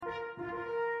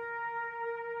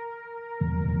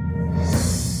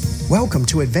Welcome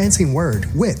to Advancing Word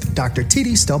with Dr.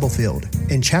 T.D. Stubblefield.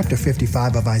 In chapter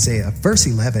 55 of Isaiah, verse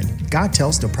 11, God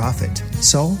tells the prophet,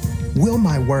 "So will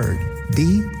my word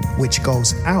be which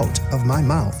goes out of my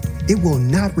mouth. It will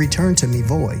not return to me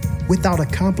void, without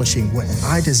accomplishing what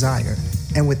I desire,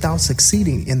 and without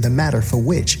succeeding in the matter for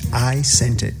which I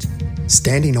sent it."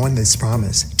 Standing on this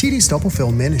promise, T.D.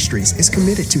 Stubblefield Ministries is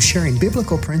committed to sharing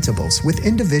biblical principles with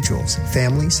individuals,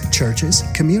 families, churches,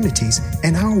 communities,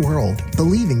 and our world,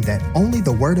 believing that only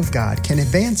the Word of God can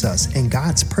advance us in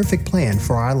God's perfect plan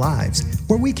for our lives,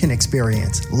 where we can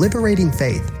experience liberating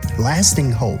faith,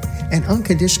 lasting hope, and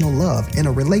unconditional love in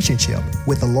a relationship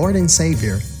with the Lord and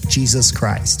Savior, Jesus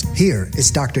Christ. Here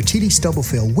is Dr. T.D.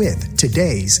 Stubblefield with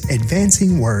today's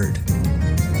Advancing Word.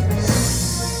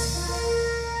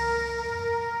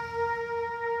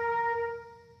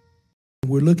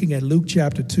 We're looking at Luke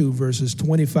chapter 2, verses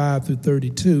 25 through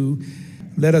 32.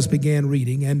 Let us begin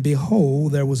reading. "And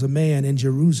behold, there was a man in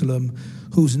Jerusalem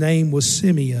whose name was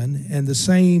Simeon, and the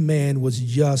same man was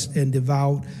just and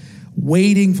devout,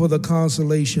 waiting for the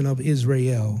consolation of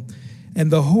Israel.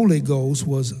 And the Holy Ghost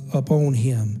was upon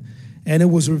him. And it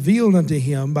was revealed unto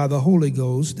him by the Holy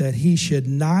Ghost that he should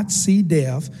not see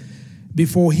death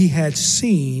before he had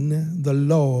seen the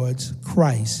Lord's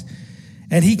Christ.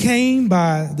 And he came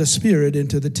by the Spirit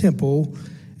into the temple,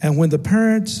 and when the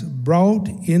parents brought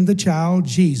in the child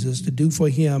Jesus to do for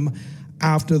him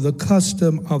after the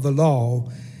custom of the law,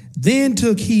 then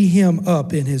took he him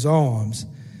up in his arms,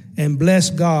 and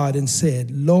blessed God, and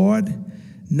said, Lord,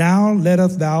 now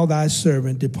lettest thou thy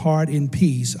servant depart in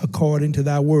peace according to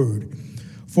thy word.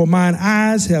 For mine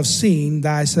eyes have seen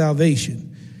thy salvation,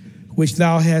 which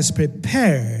thou hast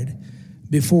prepared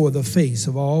before the face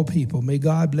of all people." May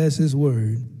God bless his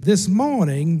word. This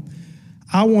morning,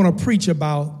 I want to preach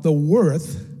about the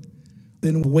worth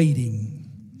in waiting.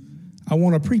 I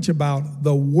want to preach about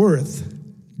the worth,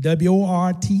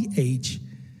 W-O-R-T-H,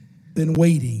 in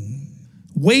waiting.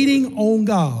 Waiting on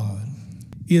God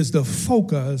is the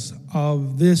focus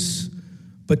of this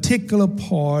particular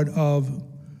part of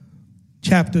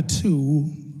chapter 2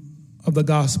 of the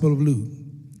Gospel of Luke.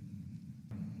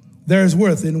 There's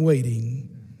worth in waiting.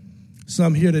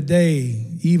 Some here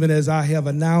today, even as I have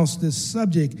announced this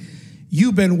subject,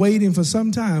 you've been waiting for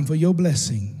some time for your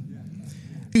blessing.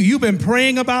 You've been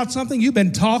praying about something, you've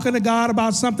been talking to God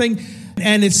about something,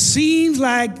 and it seems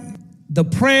like the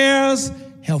prayers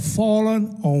have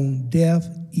fallen on deaf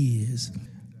ears.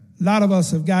 A lot of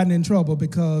us have gotten in trouble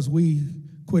because we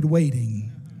quit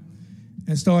waiting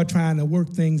and started trying to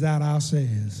work things out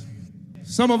ourselves.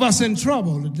 Some of us in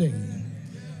trouble today.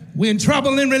 We're in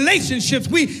trouble in relationships.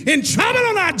 We're in trouble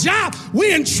on our job.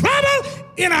 We're in trouble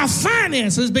in our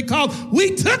finances because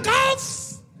we took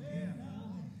off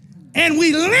and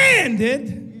we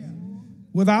landed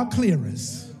without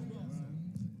clearance.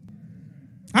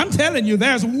 I'm telling you,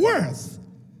 there's worth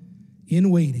in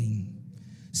waiting.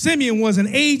 Simeon was an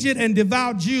aged and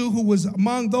devout Jew who was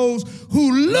among those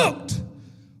who looked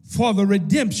for the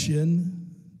redemption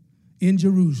in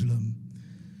Jerusalem.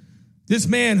 This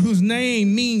man, whose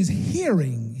name means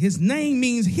hearing, his name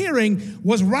means hearing,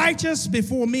 was righteous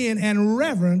before men and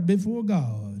reverent before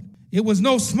God. It was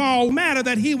no small matter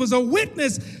that he was a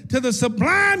witness to the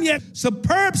sublime yet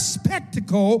superb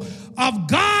spectacle of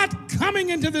God coming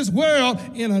into this world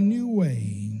in a new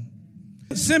way.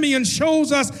 Simeon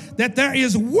shows us that there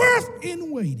is worth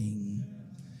in waiting,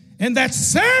 and that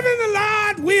serving the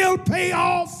Lord will pay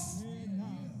off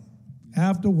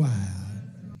after a while.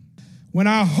 When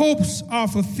our hopes are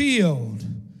fulfilled,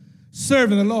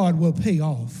 serving the Lord will pay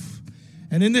off.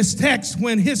 And in this text,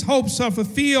 when his hopes are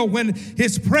fulfilled, when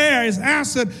his prayer is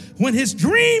answered, when his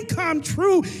dream comes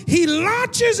true, he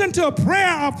launches into a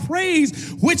prayer of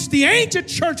praise, which the ancient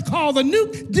church called the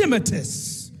Nunc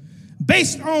Dimittis,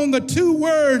 based on the two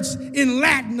words in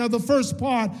Latin of the first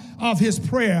part of his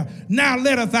prayer. Now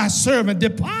letteth thy servant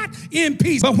depart in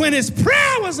peace. But when his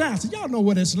prayer was answered, y'all know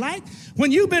what it's like.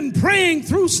 When you've been praying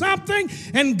through something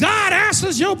and God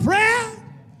answers your prayer,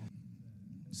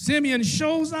 Simeon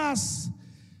shows us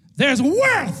there's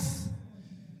worth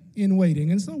in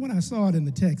waiting. And so when I saw it in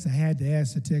the text, I had to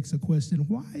ask the text a question.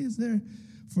 Why is there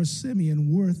for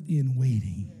Simeon worth in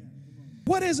waiting?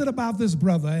 What is it about this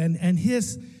brother and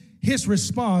his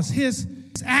response, his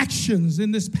actions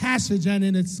in this passage and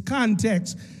in its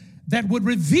context that would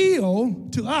reveal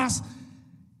to us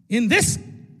in this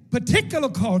particular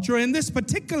culture, in this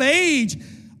particular age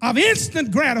of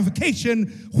instant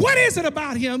gratification, what is it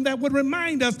about him that would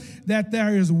remind us that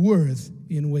there is worth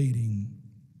in waiting?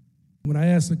 When I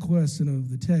asked the question of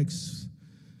the text,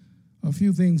 a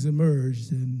few things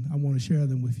emerged, and I want to share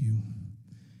them with you.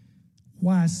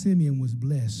 why Simeon was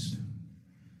blessed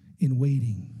in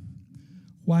waiting,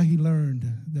 why he learned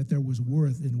that there was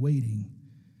worth in waiting.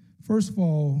 First of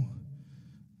all,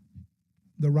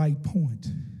 the right point.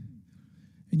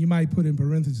 And you might put in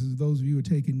parentheses, those of you who are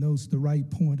taking notes, the right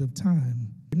point of time.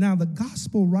 Now, the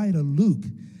gospel writer Luke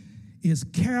is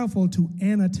careful to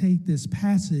annotate this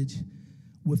passage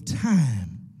with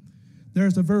time.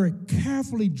 There's a very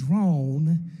carefully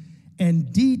drawn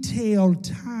and detailed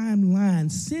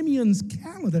timeline. Simeon's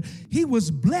calendar, he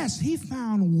was blessed. He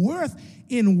found worth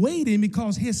in waiting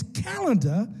because his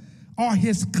calendar or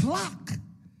his clock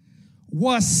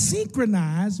was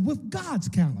synchronized with God's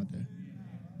calendar.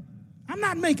 I'm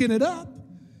not making it up.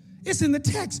 It's in the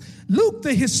text. Luke,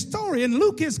 the historian,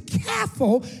 Luke is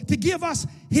careful to give us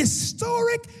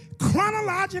historic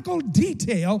chronological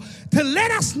detail to let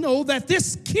us know that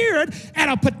this occurred at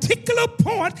a particular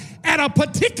point at a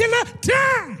particular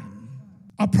time.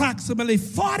 Approximately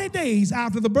 40 days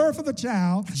after the birth of the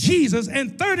child, Jesus,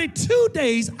 and 32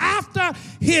 days after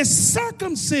his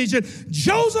circumcision,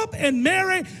 Joseph and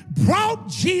Mary brought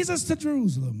Jesus to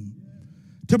Jerusalem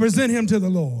to present him to the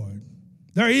Lord.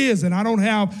 There is, and I don't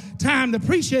have time to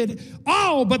appreciate it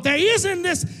all, but there is in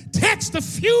this text a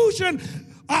fusion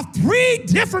of 3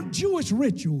 different Jewish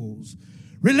rituals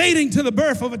relating to the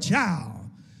birth of a child.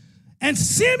 And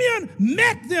Simeon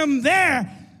met them there,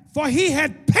 for he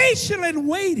had patiently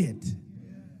waited.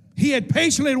 He had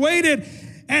patiently waited,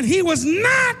 and he was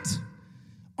not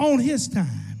on his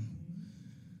time,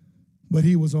 but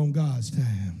he was on God's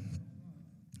time.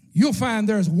 You'll find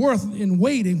there's worth in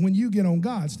waiting when you get on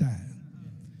God's time.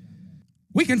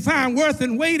 We can find worth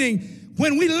in waiting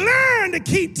when we learn to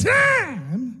keep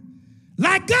time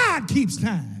like God keeps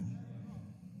time.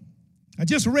 I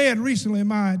just read recently in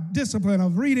my discipline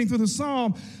of reading through the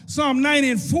Psalm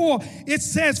 90:4. It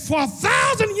says, for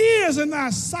 1,000 years in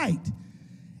thy sight,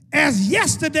 as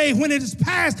yesterday when it is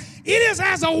past, it is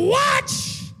as a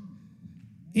watch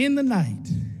in the night.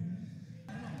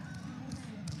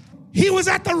 He was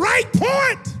at the right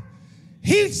point.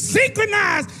 He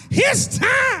synchronized his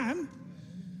time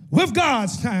with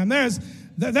God's time. There's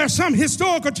some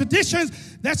historical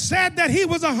traditions that said that he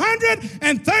was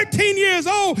 113 years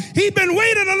old. He'd been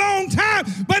waiting a long time,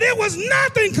 but it was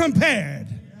nothing compared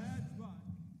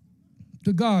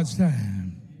to God's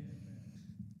time.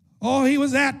 Oh, he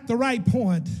was at the right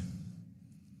point.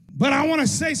 But I want to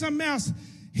say something else.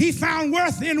 He found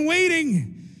worth in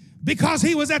waiting because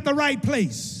he was at the right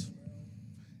place.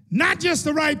 Not just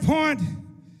the right point,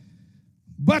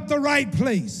 but the right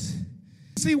place.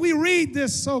 See, we read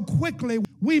this so quickly,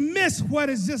 we miss what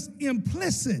is just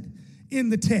implicit in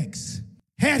the text.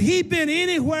 Had he been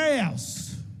anywhere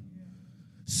else,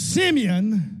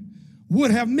 Simeon would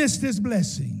have missed his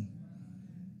blessing.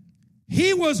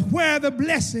 He was where the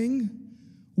blessing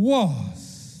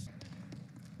was.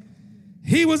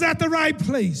 He was at the right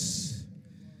place.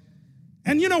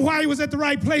 And you know why he was at the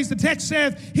right place? The text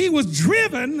says he was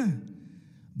driven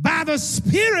by the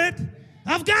Spirit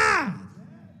of God.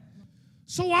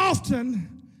 So often,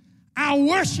 our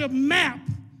worship map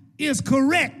is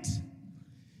correct,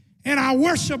 and our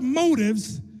worship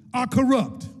motives are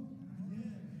corrupt.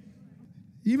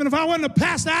 Even if I wasn't a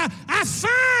pastor, I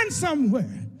find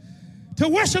somewhere to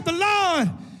worship the Lord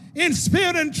in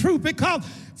spirit and truth, because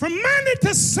from Monday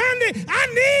to Sunday,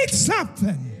 I need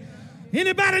something.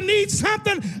 Anybody need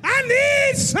something? I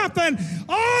need something.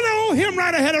 Oh, no, him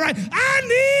right ahead of right. I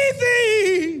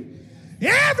need thee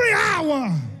every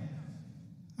hour.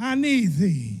 I need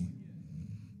thee.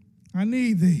 I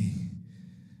need thee.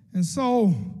 And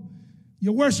so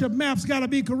your worship map's got to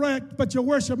be correct, but your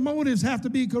worship motives have to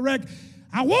be correct.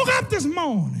 I woke up this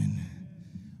morning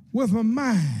with my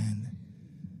mind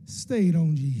stayed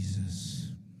on Jesus.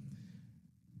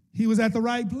 He was at the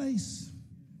right place.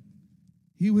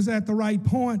 He was at the right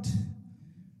point,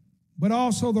 but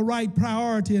also the right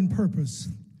priority and purpose.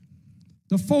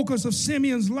 The focus of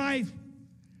Simeon's life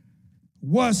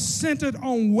was centered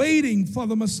on waiting for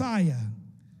the Messiah.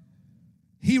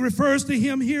 He refers to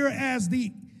him here as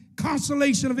the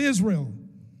consolation of Israel,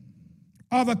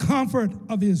 or the comfort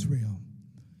of Israel.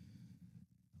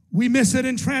 We miss it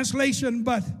in translation,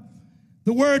 but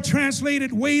the word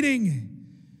translated waiting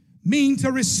means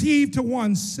to receive to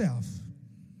oneself.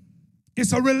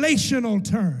 It's a relational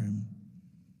term.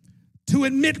 To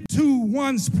admit to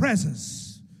one's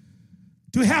presence,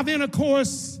 to have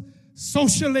intercourse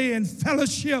socially and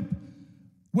fellowship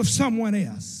with someone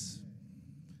else.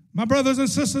 My brothers and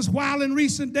sisters, while in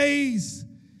recent days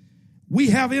we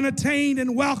have entertained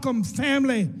and welcomed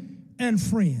family and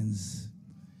friends,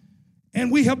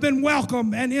 and we have been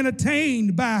welcomed and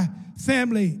entertained by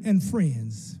family and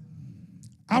friends,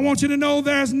 I want you to know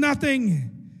there's nothing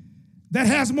that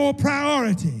has more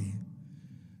priority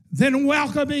than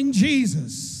welcoming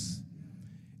Jesus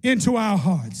into our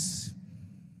hearts.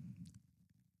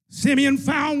 Simeon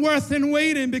found worth in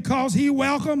waiting because he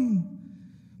welcomed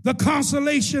the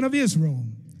consolation of Israel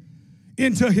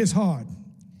into his heart.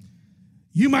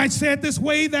 You might say it this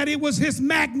way, that it was his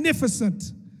magnificent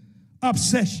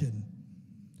obsession.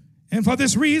 And for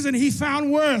this reason, he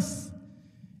found worth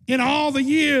in all the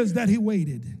years that he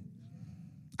waited.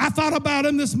 I thought about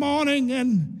him this morning,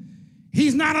 and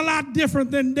he's not a lot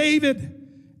different than David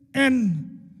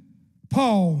and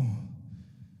Paul.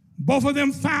 Both of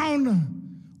them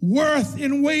found worth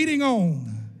in waiting on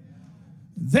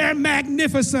their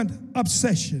magnificent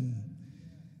obsession.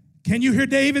 Can you hear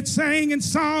David saying in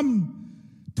Psalm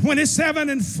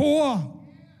 27:4,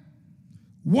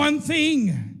 one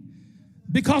thing,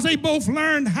 because they both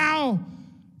learned how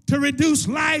to reduce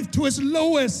life to its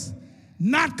lowest,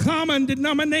 not common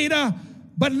denominator,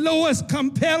 but lowest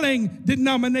compelling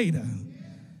denominator.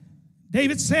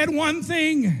 David said one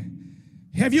thing.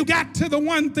 Have you got to the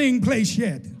one thing place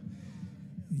yet?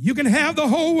 You can have the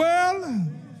whole world,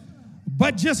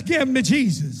 but just give me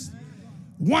Jesus.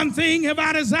 One thing have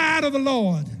I desired of the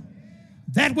Lord,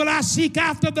 that will I seek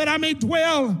after, that I may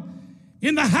dwell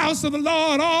in the house of the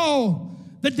Lord all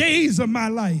the days of my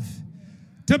life,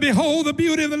 to behold the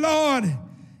beauty of the Lord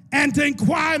and to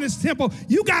inquire in his temple.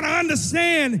 You got to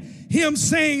understand him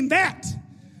saying that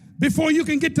before you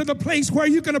can get to the place where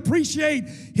you can appreciate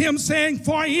him saying,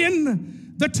 for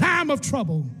in the time of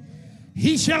trouble,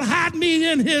 he shall hide me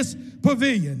in his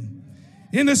pavilion.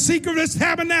 In the secret of his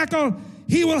tabernacle,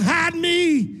 he will hide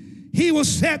me. He will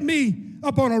set me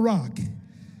upon a rock.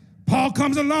 Paul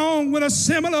comes along with a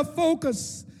similar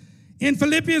focus in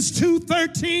Philippians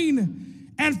 2:13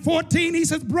 and 14. He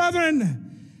says, brethren,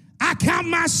 I count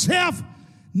myself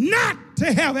not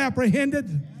to have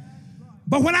apprehended,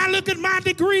 but when I look at my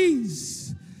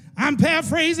degrees, I'm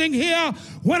paraphrasing here,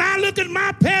 when I look at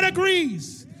my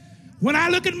pedigrees, when I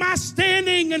look at my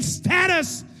standing and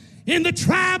status in the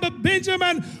tribe of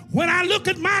Benjamin, when I look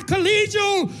at my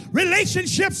collegial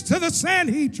relationships to the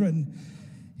Sanhedrin,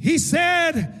 he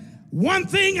said, one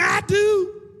thing I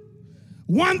do,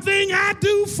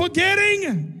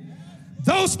 forgetting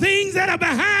those things that are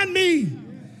behind me,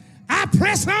 I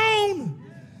press on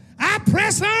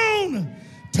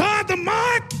toward the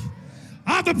mark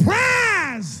of the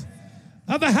prize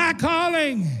of the high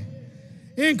calling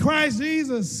in Christ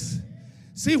Jesus.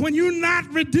 See, when you're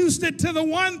not reduced it to the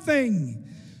one thing,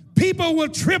 people will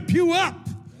trip you up.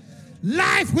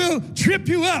 Life will trip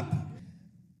you up.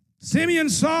 Simeon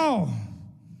saw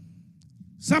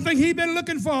something he'd been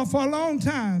looking for a long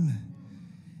time,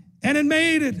 and it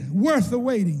made it worth the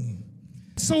waiting.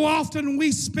 So often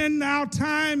we spend our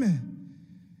time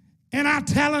and our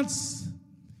talents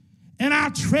and our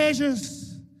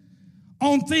treasures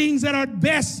on things that are at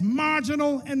best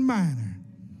marginal and minor.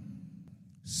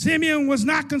 Simeon was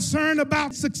not concerned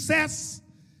about success.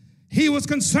 He was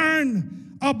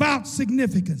concerned about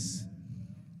significance.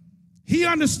 He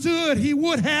understood, he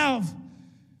would have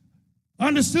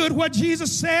understood what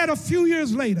Jesus said a few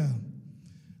years later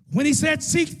when he said,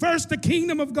 seek first the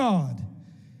kingdom of God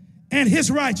and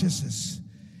his righteousness,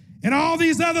 and all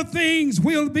these other things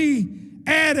will be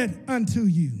added unto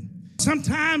you.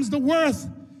 Sometimes the worth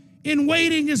in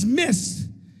waiting is missed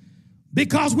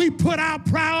because we put our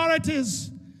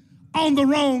priorities on the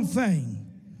wrong thing.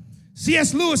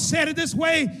 C.S. Lewis said it this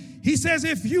way. He says,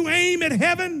 if you aim at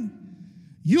heaven,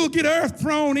 you'll get earth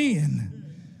thrown in.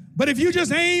 But if you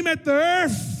just aim at the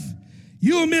earth,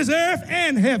 you'll miss earth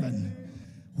and heaven.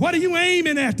 What are you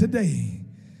aiming at today?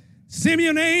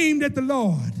 Simeon aimed at the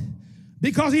Lord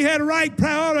because he had right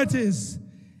priorities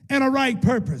and a right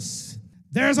purpose.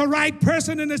 There's a right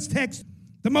person in this text.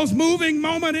 The most moving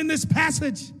moment in this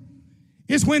passage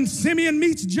is when Simeon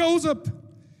meets Joseph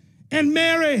and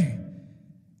Mary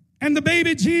and the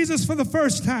baby Jesus for the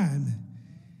first time.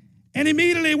 And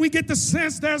immediately we get the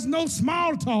sense there's no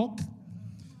small talk.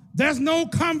 There's no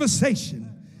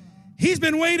conversation. He's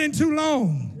been waiting too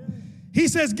long. He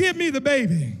says, give me the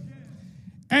baby.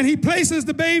 And he places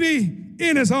the baby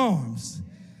in his arms.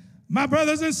 My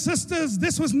brothers and sisters,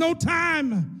 this was no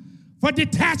time for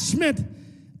detachment,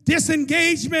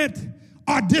 disengagement,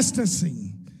 or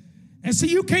distancing. And so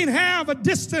you can't have a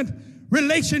distant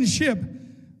relationship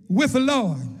with the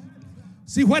Lord.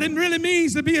 See, what it really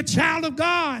means to be a child of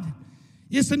God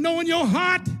is to know in your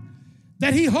heart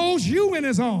that he holds you in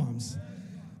his arms,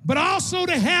 but also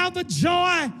to have the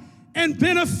joy and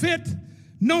benefit,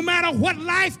 no matter what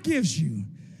life gives you,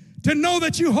 to know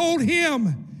that you hold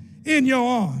him in your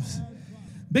arms.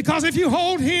 Because if you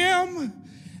hold him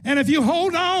And if you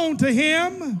hold on to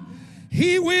him,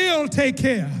 he will take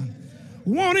care.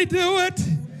 Won't he do it?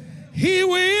 He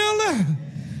will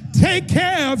take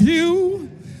care of you.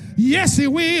 Yes, he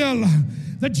will.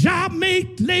 The job may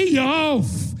lay you off.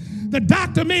 The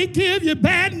doctor may give you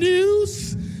bad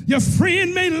news. Your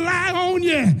friend may lie on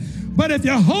you. But if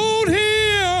you hold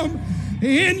him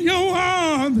in your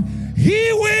arms,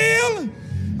 he will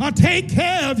take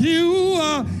care of you.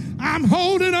 I'm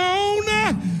holding on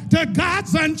to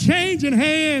God's unchanging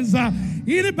hands.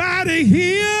 Anybody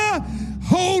here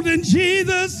holding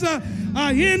Jesus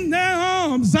in their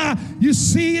arms? You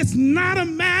see, it's not a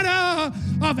matter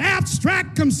of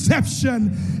abstract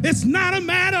conception. It's not a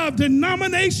matter of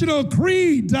denominational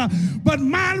creed, but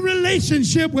my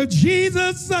relationship with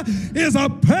Jesus is a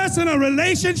personal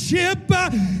relationship.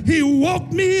 He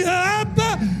woke me up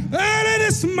early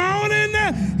this morning.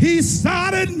 He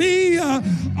started me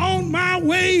on my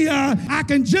way. I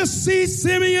can just see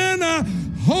Simeon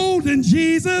holding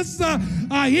Jesus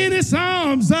in his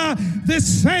arms.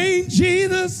 This same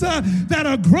Jesus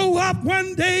that'll grow up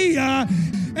one day.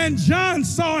 And John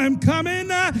saw him coming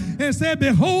and said,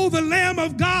 behold the Lamb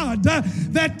of God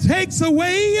that takes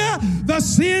away the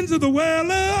sins of the world.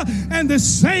 And the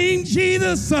same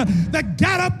Jesus that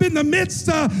got up in the midst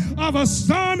of a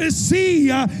stormy sea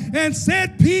and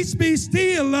said, peace be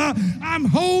still. I'm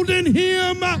holding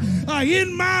him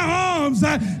in my arms,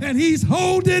 and he's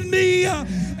holding me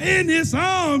in his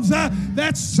arms.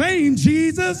 That same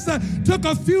Jesus took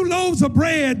a few loaves of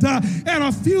bread and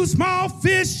a few small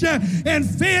fish and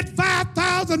fed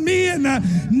 5,000 men,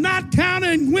 not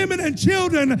counting women and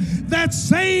children. That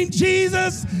same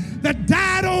Jesus that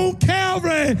died on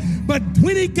Calvary, but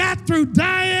when he got through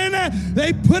dying,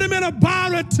 they put him in a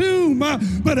borrowed tomb.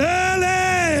 But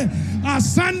early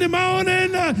Sunday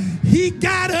morning, he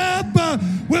got up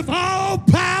with all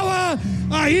power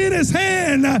in his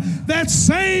hand. That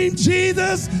same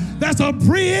Jesus that's a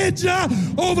bridge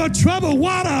over troubled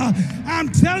water. I'm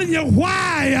telling you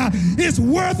why it's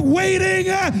worth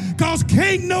waiting, because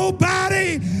can't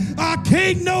nobody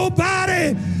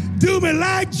do me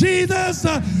like Jesus.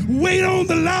 Wait on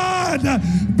the Lord.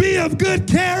 Be of good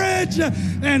courage,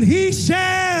 and he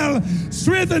shall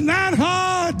strengthen thine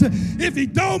heart. If he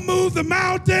don't move the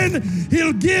mountain,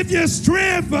 he'll give you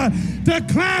strength to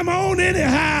climb on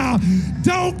anyhow.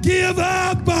 Don't give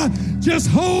up. Just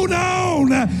hold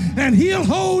on, and he'll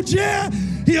hold you.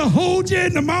 He'll hold you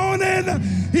in the morning.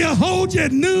 He'll hold you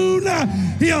at noon.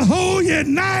 He'll hold you at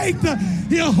night.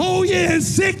 He'll hold you in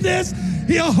sickness.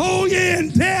 He'll hold you in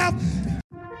death.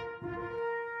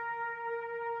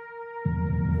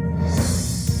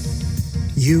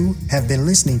 You have been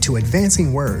listening to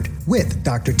Advancing Word with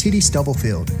Dr. T.D.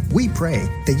 Stubblefield. We pray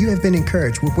that you have been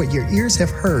encouraged with what your ears have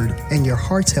heard and your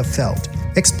hearts have felt.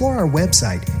 Explore our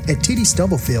website at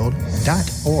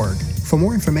tdstubblefield.org for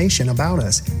more information about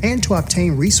us and to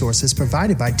obtain resources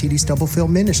provided by T.D. Stubblefield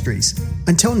Ministries.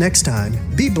 Until next time,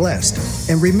 be blessed,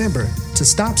 and remember to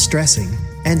stop stressing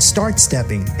and start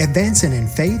stepping, advancing in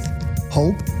faith,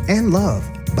 hope, and love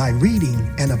by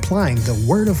reading and applying the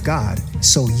Word of God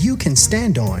so you can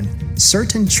stand on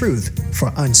certain truth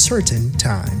for uncertain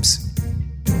times.